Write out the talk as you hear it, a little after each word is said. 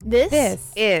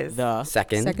This is The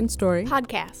Second Story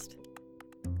podcast.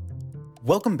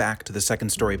 Welcome back to the Second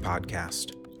Story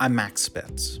podcast. I'm Max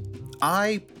Spitz.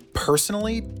 I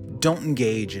personally don't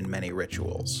engage in many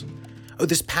rituals.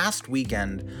 This past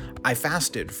weekend, I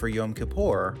fasted for Yom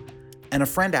Kippur, and a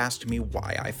friend asked me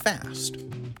why I fast.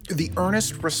 The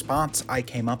earnest response I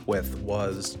came up with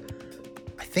was,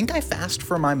 I think I fast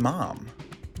for my mom.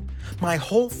 My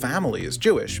whole family is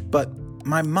Jewish, but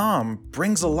my mom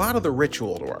brings a lot of the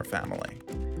ritual to our family.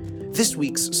 This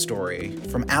week's story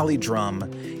from Allie Drum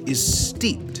is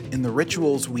steeped in the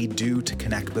rituals we do to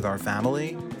connect with our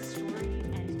family,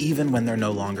 even when they're no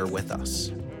longer with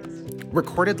us.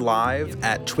 Recorded live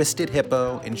at Twisted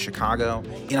Hippo in Chicago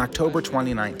in October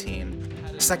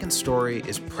 2019, Second Story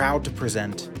is proud to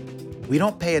present We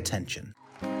Don't Pay Attention.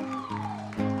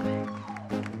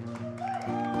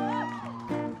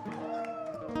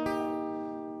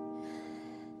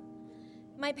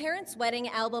 My parents' wedding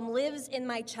album lives in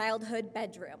my childhood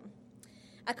bedroom.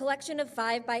 A collection of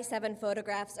 5x7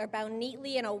 photographs are bound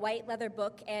neatly in a white leather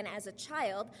book, and as a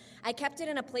child, I kept it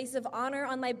in a place of honor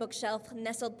on my bookshelf,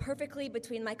 nestled perfectly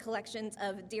between my collections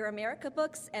of Dear America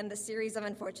books and the series of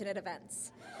unfortunate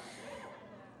events.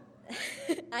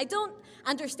 I don't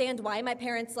understand why my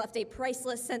parents left a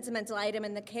priceless sentimental item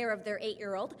in the care of their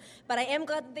 8-year-old, but I am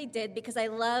glad that they did because I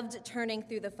loved turning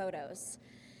through the photos.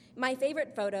 My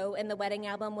favorite photo in the wedding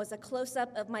album was a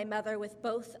close-up of my mother with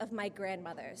both of my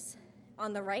grandmothers.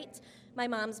 On the right, my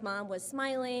mom's mom was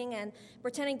smiling and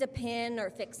pretending to pin or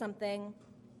fix something.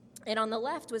 And on the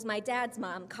left was my dad's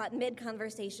mom, caught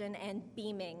mid-conversation and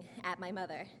beaming at my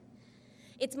mother.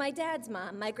 It's my dad's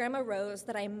mom, my Grandma Rose,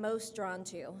 that I'm most drawn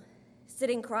to.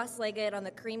 Sitting cross-legged on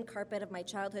the cream carpet of my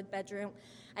childhood bedroom,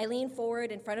 I lean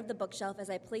forward in front of the bookshelf as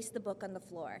I place the book on the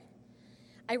floor.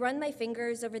 I run my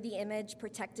fingers over the image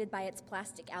protected by its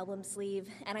plastic album sleeve,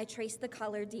 and I trace the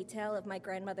color detail of my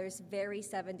grandmother's very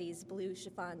 70s blue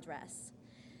chiffon dress.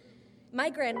 My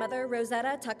grandmother,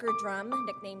 Rosetta Tucker Drum,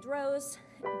 nicknamed Rose,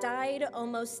 died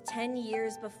almost 10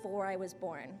 years before I was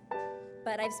born,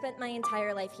 but I've spent my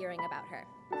entire life hearing about her.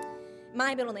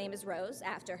 My middle name is Rose,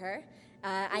 after her.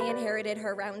 I inherited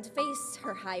her round face,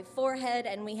 her high forehead,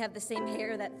 and we have the same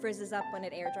hair that frizzes up when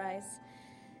it air dries.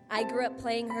 I grew up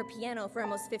playing her piano for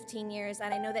almost 15 years,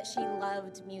 and I know that she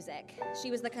loved music. She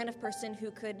was the kind of person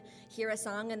who could hear a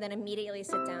song and then immediately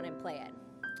sit down and play it.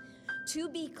 To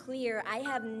be clear, I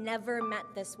have never met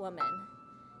this woman,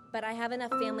 but I have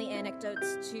enough family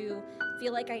anecdotes to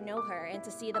feel like I know her and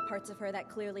to see the parts of her that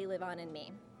clearly live on in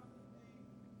me.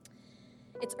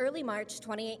 It's early March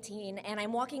 2018, and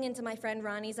I'm walking into my friend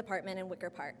Ronnie's apartment in Wicker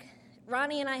Park.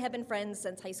 Ronnie and I have been friends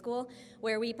since high school,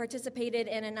 where we participated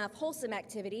in enough wholesome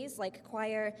activities like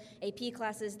choir, AP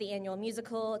classes, the annual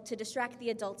musical, to distract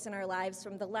the adults in our lives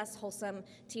from the less wholesome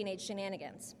teenage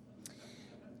shenanigans.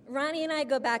 Ronnie and I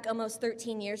go back almost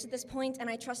 13 years at this point, and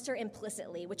I trust her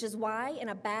implicitly, which is why, in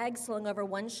a bag slung over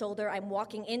one shoulder, I'm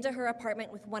walking into her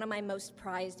apartment with one of my most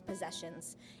prized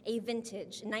possessions, a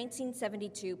vintage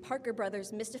 1972 Parker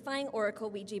Brothers Mystifying Oracle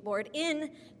Ouija board in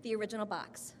the original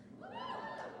box.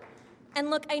 And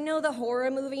look, I know the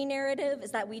horror movie narrative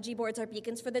is that Ouija boards are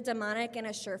beacons for the demonic and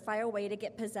a surefire way to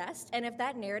get possessed, and if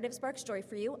that narrative sparks joy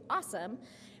for you, awesome,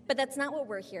 but that's not what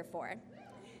we're here for.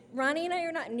 Ronnie and I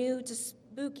are not new to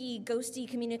spooky, ghosty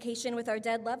communication with our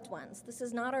dead loved ones. This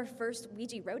is not our first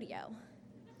Ouija rodeo.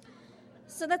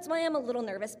 So that's why I'm a little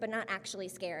nervous, but not actually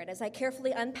scared. As I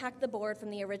carefully unpack the board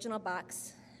from the original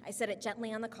box, I set it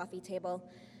gently on the coffee table.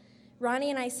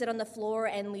 Ronnie and I sit on the floor,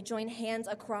 and we join hands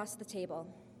across the table.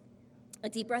 A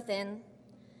deep breath in,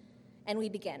 and we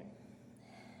begin.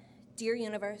 Dear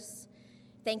universe,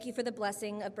 thank you for the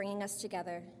blessing of bringing us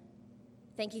together.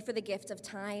 Thank you for the gift of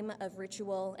time, of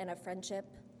ritual, and of friendship.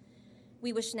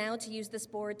 We wish now to use this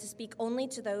board to speak only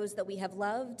to those that we have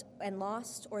loved and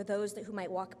lost, or those who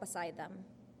might walk beside them.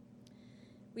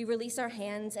 We release our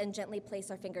hands and gently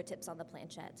place our fingertips on the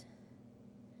planchette.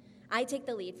 I take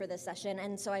the lead for this session,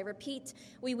 and so I repeat,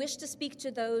 we wish to speak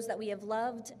to those that we have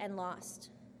loved and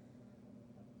lost.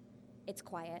 It's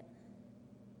quiet.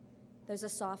 There's a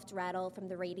soft rattle from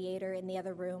the radiator in the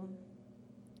other room.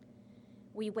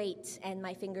 We wait, and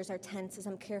my fingers are tense as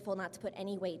I'm careful not to put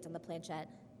any weight on the planchette.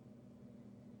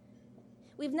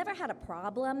 We've never had a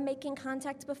problem making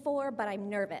contact before, but I'm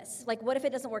nervous. Like, what if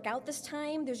it doesn't work out this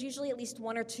time? There's usually at least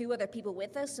one or two other people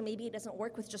with us, so maybe it doesn't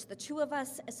work with just the two of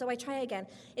us. So I try again.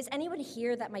 Is anyone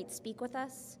here that might speak with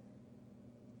us?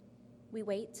 We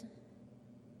wait.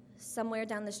 Somewhere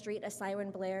down the street, a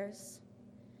siren blares.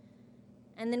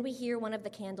 And then we hear one of the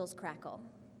candles crackle.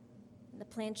 The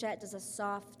planchette does a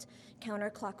soft,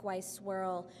 counterclockwise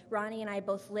swirl. Ronnie and I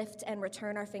both lift and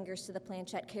return our fingers to the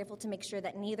planchette, careful to make sure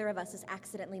that neither of us is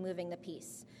accidentally moving the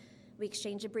piece. We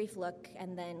exchange a brief look,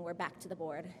 and then we're back to the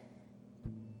board.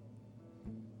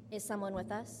 Is someone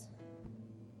with us?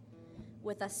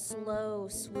 With a slow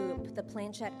swoop, the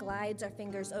planchette glides our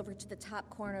fingers over to the top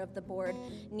corner of the board,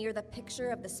 near the picture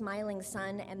of the smiling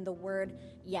sun and the word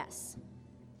yes.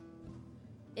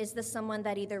 Is this someone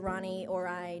that either Ronnie or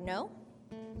I know?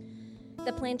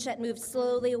 The planchette moves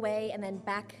slowly away and then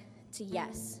back to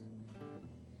yes.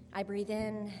 I breathe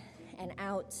in and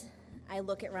out. I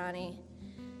look at Ronnie.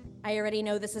 I already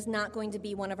know this is not going to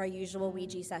be one of our usual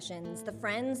Ouija sessions. The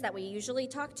friends that we usually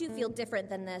talk to feel different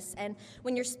than this, and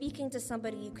when you're speaking to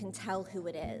somebody, you can tell who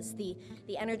it is. The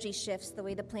energy shifts, the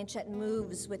way the planchette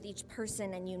moves with each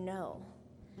person, and you know.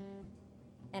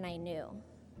 And I knew.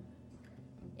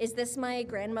 Is this my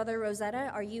grandmother, Rosetta?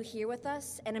 Are you here with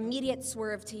us? An immediate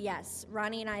swerve to yes.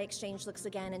 Ronnie and I exchange looks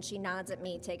again, and she nods at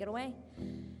me. Take it away.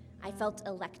 I felt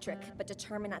electric, but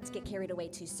determined not to get carried away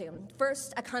too soon.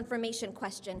 First, a confirmation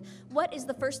question. What is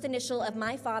the first initial of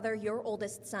my father, your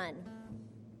oldest son?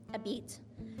 A beat.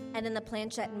 And then the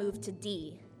planchette moved to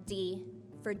D. D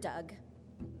for Doug,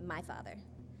 my father.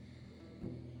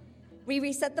 We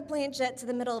reset the planchette to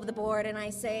the middle of the board, and I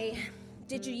say,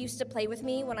 did you used to play with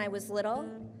me when I was little?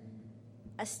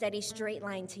 A steady straight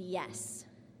line to yes.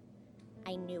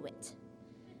 I knew it.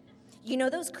 You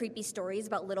know those creepy stories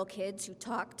about little kids who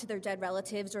talk to their dead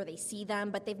relatives or they see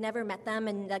them, but they've never met them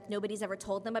and like nobody's ever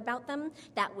told them about them?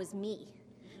 That was me.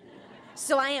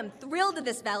 So I am thrilled at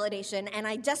this validation, and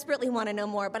I desperately want to know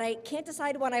more, but I can't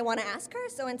decide what I want to ask her,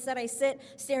 so instead I sit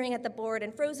staring at the board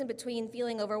and frozen between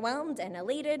feeling overwhelmed and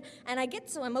elated, and I get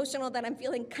so emotional that I'm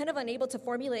feeling kind of unable to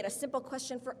formulate a simple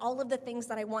question for all of the things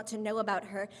that I want to know about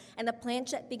her, and the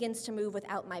planchette begins to move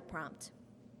without my prompt.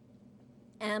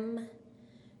 M-U-S-I-C.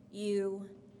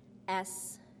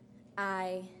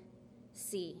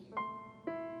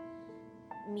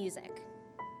 Music.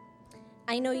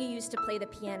 I know you used to play the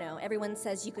piano. Everyone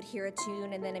says you could hear a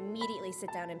tune and then immediately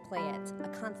sit down and play it. A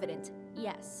confident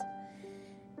yes.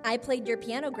 I played your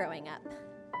piano growing up.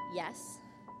 Yes.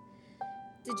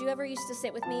 Did you ever used to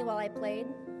sit with me while I played?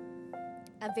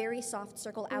 A very soft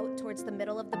circle out towards the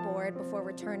middle of the board before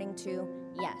returning to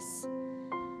yes.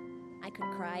 I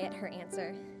could cry at her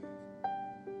answer.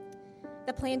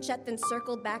 The planchette then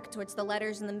circled back towards the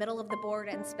letters in the middle of the board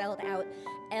and spelled out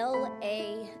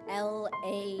L-A-L-A.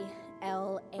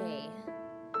 L-A.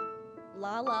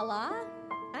 La la la?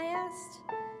 I asked.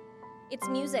 It's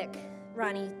music,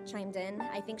 Ronnie chimed in.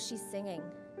 I think she's singing.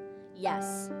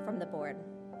 Yes, from the board.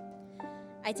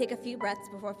 I take a few breaths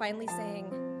before finally saying,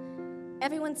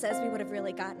 everyone says we would have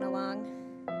really gotten along.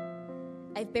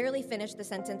 I've barely finished the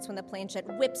sentence when the planchette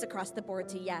whips across the board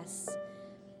to yes.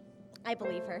 I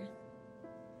believe her.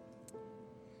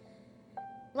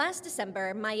 Last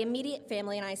December, my immediate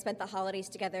family and I spent the holidays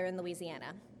together in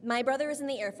Louisiana. My brother is in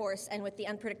the Air Force, and with the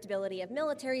unpredictability of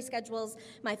military schedules,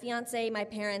 my fiance, my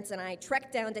parents, and I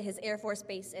trekked down to his Air Force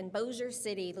base in Bossier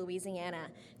City, Louisiana,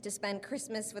 to spend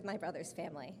Christmas with my brother's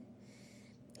family.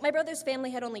 My brother's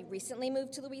family had only recently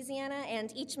moved to Louisiana,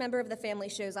 and each member of the family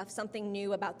shows off something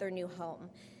new about their new home.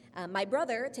 My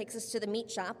brother takes us to the meat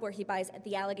shop where he buys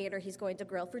the alligator he's going to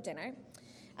grill for dinner.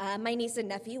 My niece and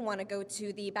nephew want to go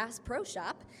to the Bass Pro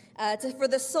Shop for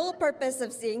the sole purpose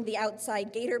of seeing the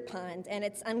outside gator pond, and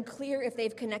it's unclear if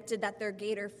they've connected that their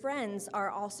gator friends are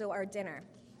also our dinner.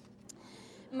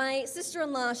 My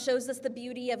sister-in-law shows us the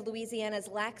beauty of Louisiana's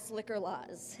lax liquor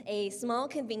laws, a small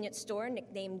convenience store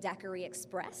nicknamed Daiquiri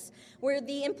Express, where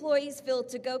the employees fill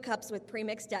to-go cups with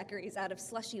pre-mixed daiquiris out of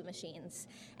slushy machines.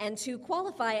 And to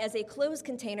qualify as a closed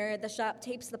container, the shop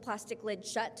tapes the plastic lid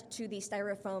shut to the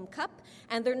styrofoam cup,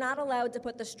 and they're not allowed to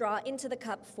put the straw into the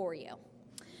cup for you.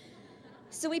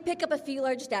 So we pick up a few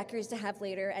large daiquiris to have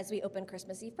later as we open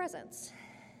Christmas Eve presents.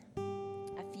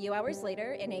 A few hours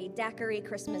later, in a daiquiri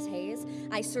Christmas haze,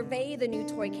 I survey the new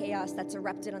toy chaos that's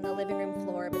erupted on the living room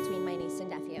floor between my niece and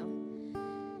nephew.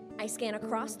 I scan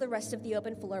across the rest of the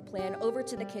open floor plan over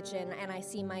to the kitchen, and I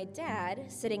see my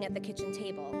dad sitting at the kitchen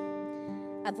table.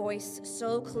 A voice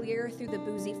so clear through the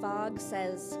boozy fog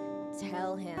says,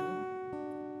 "Tell him."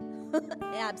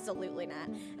 Absolutely not.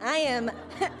 I am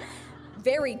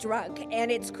very drunk,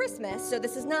 and it's Christmas, so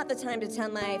this is not the time to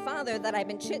tell my father that I've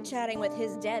been chit-chatting with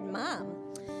his dead mom.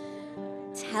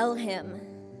 Tell him.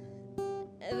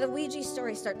 The Ouija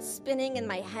story starts spinning in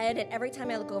my head, and every time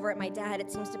I look over at my dad,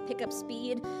 it seems to pick up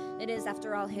speed. It is,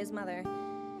 after all, his mother.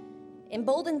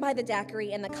 Emboldened by the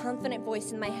daiquiri and the confident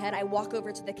voice in my head, I walk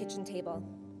over to the kitchen table.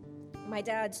 My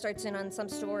dad starts in on some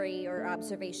story or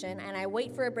observation, and I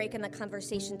wait for a break in the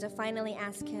conversation to finally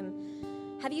ask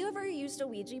him, have you ever used a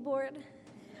Ouija board?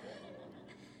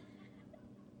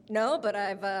 No, but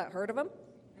I've heard of them.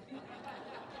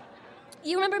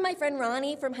 You remember my friend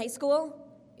Ronnie from high school?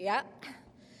 Yeah.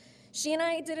 She and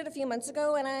I did it a few months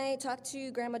ago, and I talked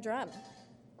to Grandma Drum.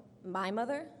 My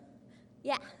mother?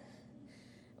 Yeah.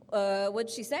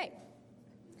 What'd she say?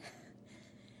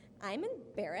 I'm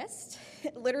embarrassed.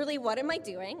 Literally, what am I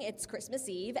doing? It's Christmas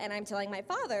Eve, and I'm telling my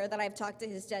father that I've talked to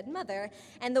his dead mother,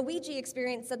 and the Ouija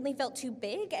experience suddenly felt too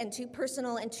big and too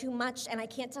personal and too much, and I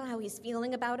can't tell how he's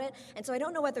feeling about it, and so I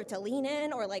don't know whether to lean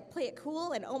in or, play it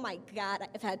cool, and oh my God,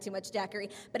 I've had too much daiquiri,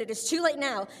 but it is too late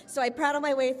now, so I prattle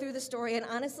my way through the story, and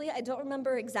honestly, I don't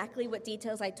remember exactly what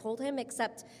details I told him,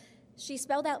 except she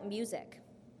spelled out music.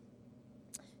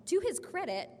 To his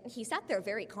credit, he sat there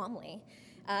very calmly.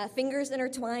 Fingers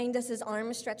intertwined as his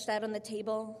arms stretched out on the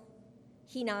table.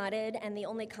 He nodded, and the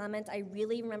only comment I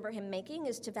really remember him making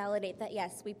is to validate that,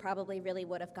 yes, we probably really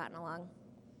would have gotten along.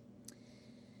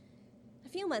 A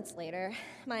few months later,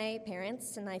 my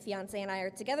parents and my fiance and I are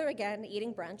together again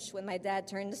eating brunch when my dad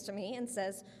turns to me and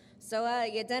says, so,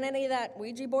 you done any of that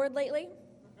Ouija board lately?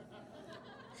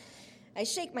 I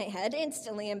shake my head,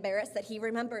 instantly embarrassed that he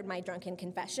remembered my drunken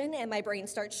confession, and my brain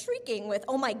starts shrieking with,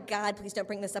 oh my God, please don't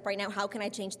bring this up right now. How can I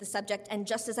change the subject? And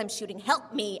just as I'm shooting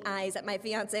help me eyes at my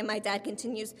fiance, my dad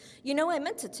continues, you know, I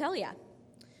meant to tell ya.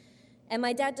 And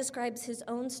my dad describes his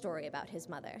own story about his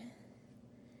mother.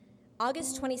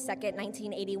 August 22nd,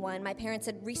 1981, my parents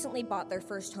had recently bought their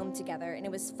first home together, and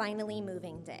it was finally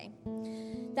moving day.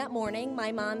 That morning,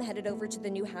 my mom headed over to the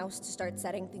new house to start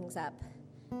setting things up.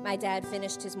 My dad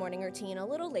finished his morning routine a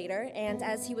little later, and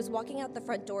as he was walking out the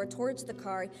front door towards the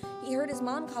car, he heard his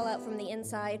mom call out from the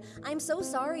inside, I'm so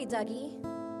sorry, Dougie.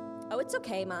 Oh, it's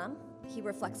okay, Mom, he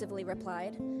reflexively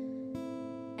replied,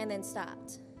 and then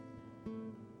stopped.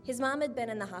 His mom had been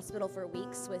in the hospital for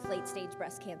weeks with late-stage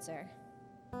breast cancer.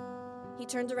 He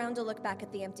turned around to look back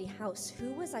at the empty house.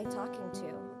 Who was I talking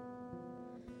to?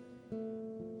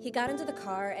 He got into the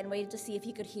car and waited to see if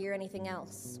he could hear anything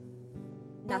else.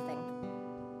 Nothing.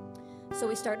 So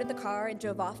we started the car and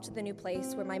drove off to the new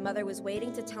place where my mother was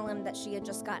waiting to tell him that she had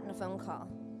just gotten a phone call.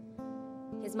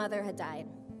 His mother had died.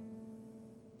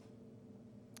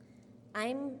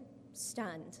 I'm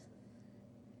stunned.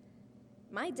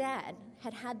 My dad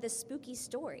had had this spooky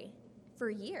story for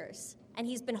years, and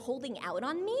he's been holding out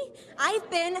on me? I've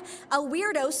been a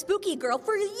weirdo spooky girl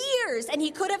for years, and he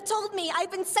could have told me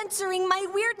I've been censoring my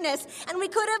weirdness, and we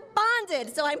could have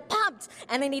bonded, so I'm pumped,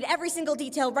 and I need every single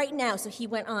detail right now, so he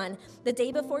went on. The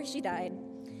day before she died,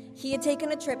 he had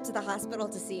taken a trip to the hospital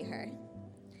to see her.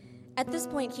 At this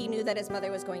point, he knew that his mother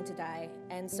was going to die,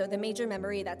 and so the major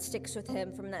memory that sticks with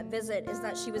him from that visit is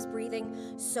that she was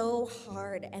breathing so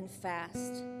hard and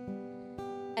fast.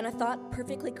 And a thought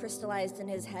perfectly crystallized in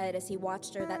his head as he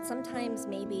watched her that sometimes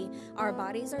maybe our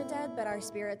bodies are dead, but our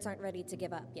spirits aren't ready to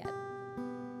give up yet.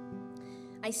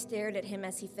 I stared at him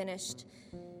as he finished.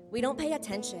 We don't pay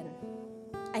attention.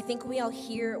 I think we all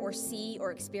hear or see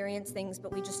or experience things,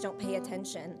 but we just don't pay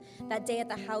attention. That day at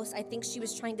the house, I think she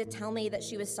was trying to tell me that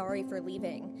she was sorry for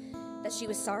leaving, that she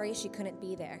was sorry she couldn't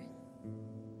be there.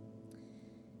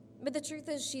 But the truth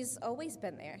is, she's always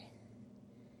been there.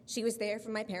 She was there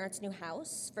for my parents' new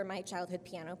house, for my childhood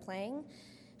piano playing.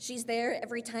 She's there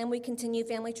every time we continue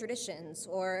family traditions,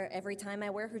 or every time I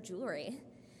wear her jewelry.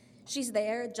 She's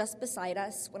there just beside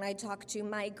us when I talk to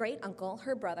my great-uncle,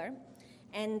 her brother,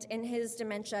 and in his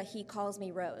dementia, he calls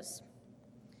me Rose.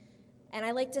 And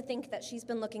I like to think that she's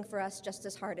been looking for us just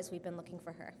as hard as we've been looking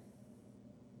for her.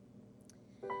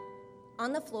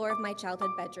 On the floor of my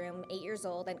childhood bedroom, 8 years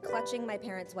old, and clutching my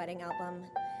parents' wedding album,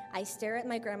 I stare at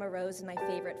my Grandma Rose in my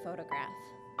favorite photograph.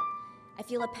 I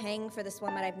feel a pang for this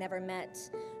woman I've never met,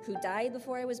 who died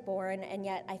before I was born, and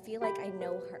yet I feel like I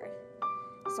know her.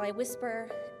 So I whisper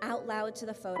out loud to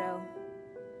the photo,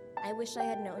 I wish I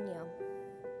had known you.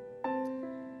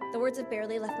 The words have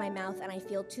barely left my mouth, and I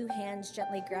feel two hands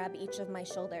gently grab each of my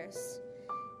shoulders.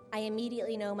 I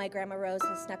immediately know my Grandma Rose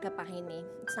has snuck up behind me.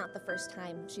 It's not the first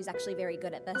time. She's actually very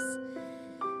good at this.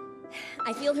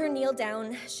 I feel her kneel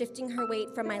down, shifting her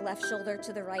weight from my left shoulder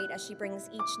to the right as she brings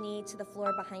each knee to the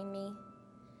floor behind me.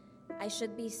 I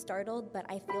should be startled, but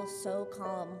I feel so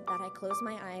calm that I close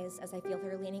my eyes as I feel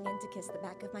her leaning in to kiss the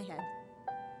back of my head.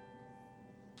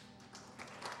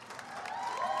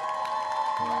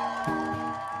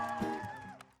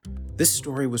 This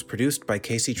story was produced by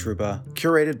Casey Truba,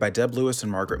 curated by Deb Lewis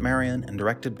and Margaret Marion, and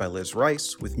directed by Liz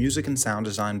Rice, with music and sound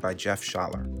design by Jeff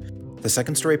Schaller. The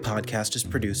Second Story podcast is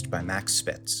produced by Max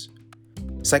Spitz.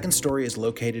 Second Story is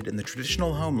located in the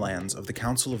traditional homelands of the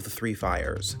Council of the Three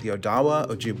Fires, the Odawa,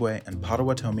 Ojibwe, and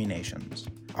Potawatomi nations.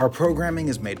 Our programming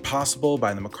is made possible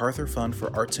by the MacArthur Fund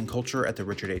for Arts and Culture at the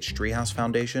Richard H. Driehaus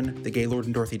Foundation, the Gaylord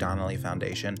and Dorothy Donnelly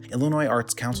Foundation, Illinois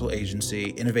Arts Council Agency,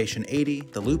 Innovation 80,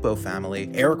 the Lupo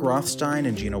family, Eric Rothstein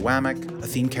and Gina Wamick,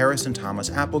 Athene Karras and Thomas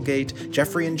Applegate,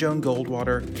 Jeffrey and Joan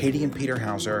Goldwater, Katie and Peter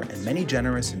Hauser, and many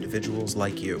generous individuals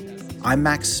like you. I'm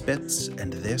Max Spitz,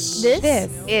 and this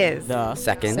is the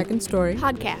Second Story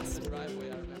Podcast.